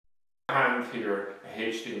hand here a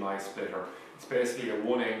HDMI splitter. It's basically a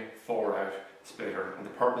 1-in, 4-out splitter, and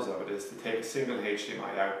the purpose of it is to take a single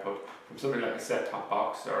HDMI output from something like a set-top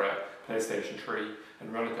box or a PlayStation 3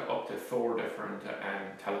 and run it to up to 4 different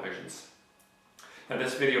televisions. Now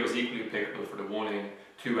this video is equally applicable for the 1-in,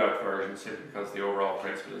 2-out version simply because the overall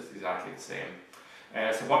principle is exactly the same.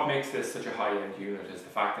 So what makes this such a high-end unit is the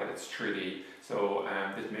fact that it's 3D, so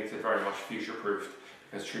this makes it very much future-proofed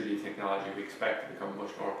because 3D technology we expect to become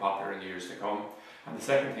much more popular in the years to come. And the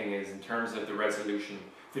second thing is, in terms of the resolution,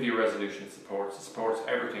 video resolution it supports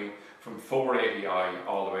everything from 480i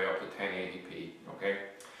all the way up to 1080p, okay?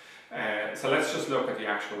 So let's just look at the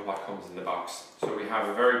actual what comes in the box. So we have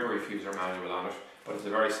a very brief user manual on it, but it's a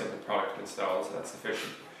very simple product to install, so that's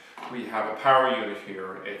sufficient. We have a power unit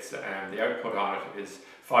here. It's the output on it is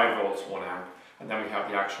 5 volts, 1 amp, and then we have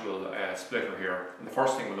the actual splitter here. And the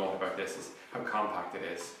first thing we'll note about this is how compact it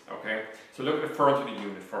is. Okay, so look at the front of the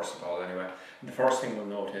unit first of all. Anyway, and the first thing we'll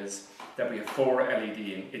note is that we have 4 LED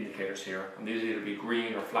indicators here, and these will either be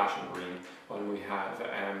green or flashing green. When we have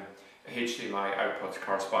HDMI outputs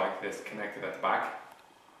corresponding to this connected at the back.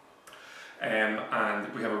 And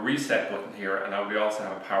we have a reset button here, and now we also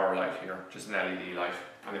have a power light here, just an LED light.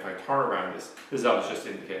 And if I turn around this is obviously just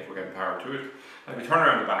to indicate we're getting power to it. And if we turn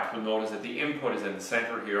around the back, we'll notice that the input is in the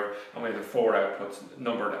center here, and we have the 4 outputs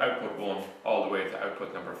numbered output 1 all the way to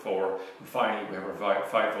output number 4. And finally, we have our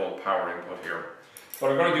 5 volt power input here. So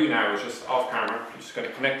what I'm going to do now is just off camera, I'm just going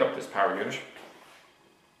to connect up this power unit.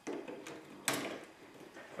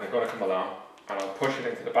 I'm going to come along and I'll push it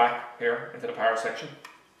into the back here, into the power section.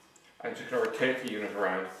 I'm just going to rotate the unit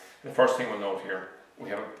around. And the first thing we'll note here, we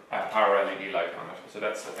have a power LED light on it, so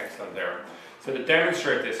that's excellent there. So to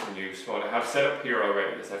demonstrate this in use, what I have set up here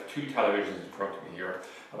already is I have 2 televisions in front of me here.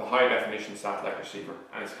 I have a high definition satellite receiver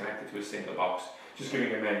and it's connected to a single box, just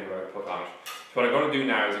giving a menu output on it. So what I'm going to do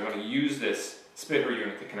now is I'm going to use this splitter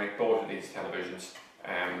unit to connect both of these televisions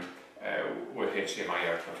with HDMI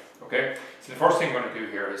output. Okay, so the first thing I'm going to do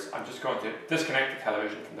here is I'm just going to disconnect the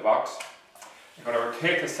television from the box. I'm going to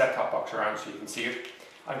rotate the set-top box around so you can see it.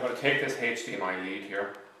 I'm going to take this HDMI lead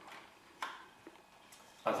here.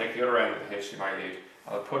 I'll take the other end of the HDMI lead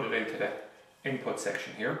and I'll put it into the input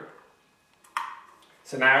section here.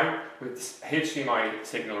 So now with this HDMI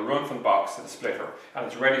signal run from the box to the splitter, and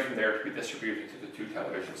it's ready from there to be distributed to the 2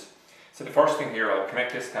 televisions. So the first thing here, I'll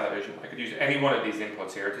connect this television. I could use any one of these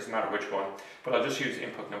inputs here, it doesn't matter which one, but I'll just use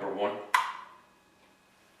input number 1.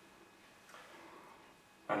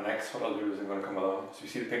 And next what I'll do is I'm going to come along, so you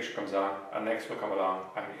see the picture comes on, and next we'll come along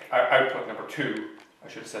and output number 2, I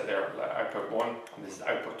should have said there, output 1, and this is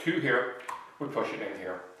output 2 here, we'll push it in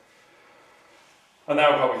here. And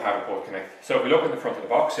now what we have it both connect. So if we look in the front of the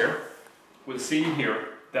box here, we'll see here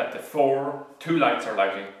that the 2 lights are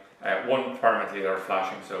lighting, one permanently are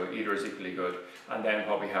flashing, so either is equally good. And then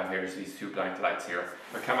what we have here is these 2 blank lights here.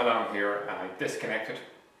 I come along here and I disconnected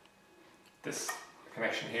this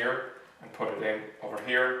connection here, and put it in over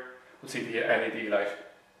here. We'll see the LED light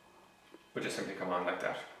will just simply come on like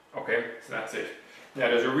that. Okay, so that's it. Now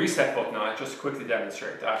there's a reset button on it, just to quickly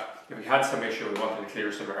demonstrate that. If we had some issue we wanted to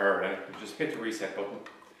clear some error in it, we just hit the reset button.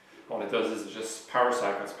 What it does is it just power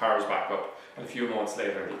cycles, powers back up, and a few moments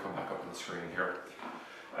later it'll come back up on the screen here.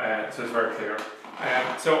 So it's very clear.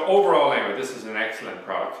 So overall anyway, this is an excellent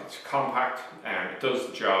product. It's compact, it does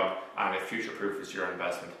the job, and it future-proofs your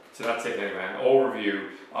investment. So that's it anyway, an overview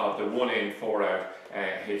of the 1-in, 4-out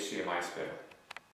HDMI splitter.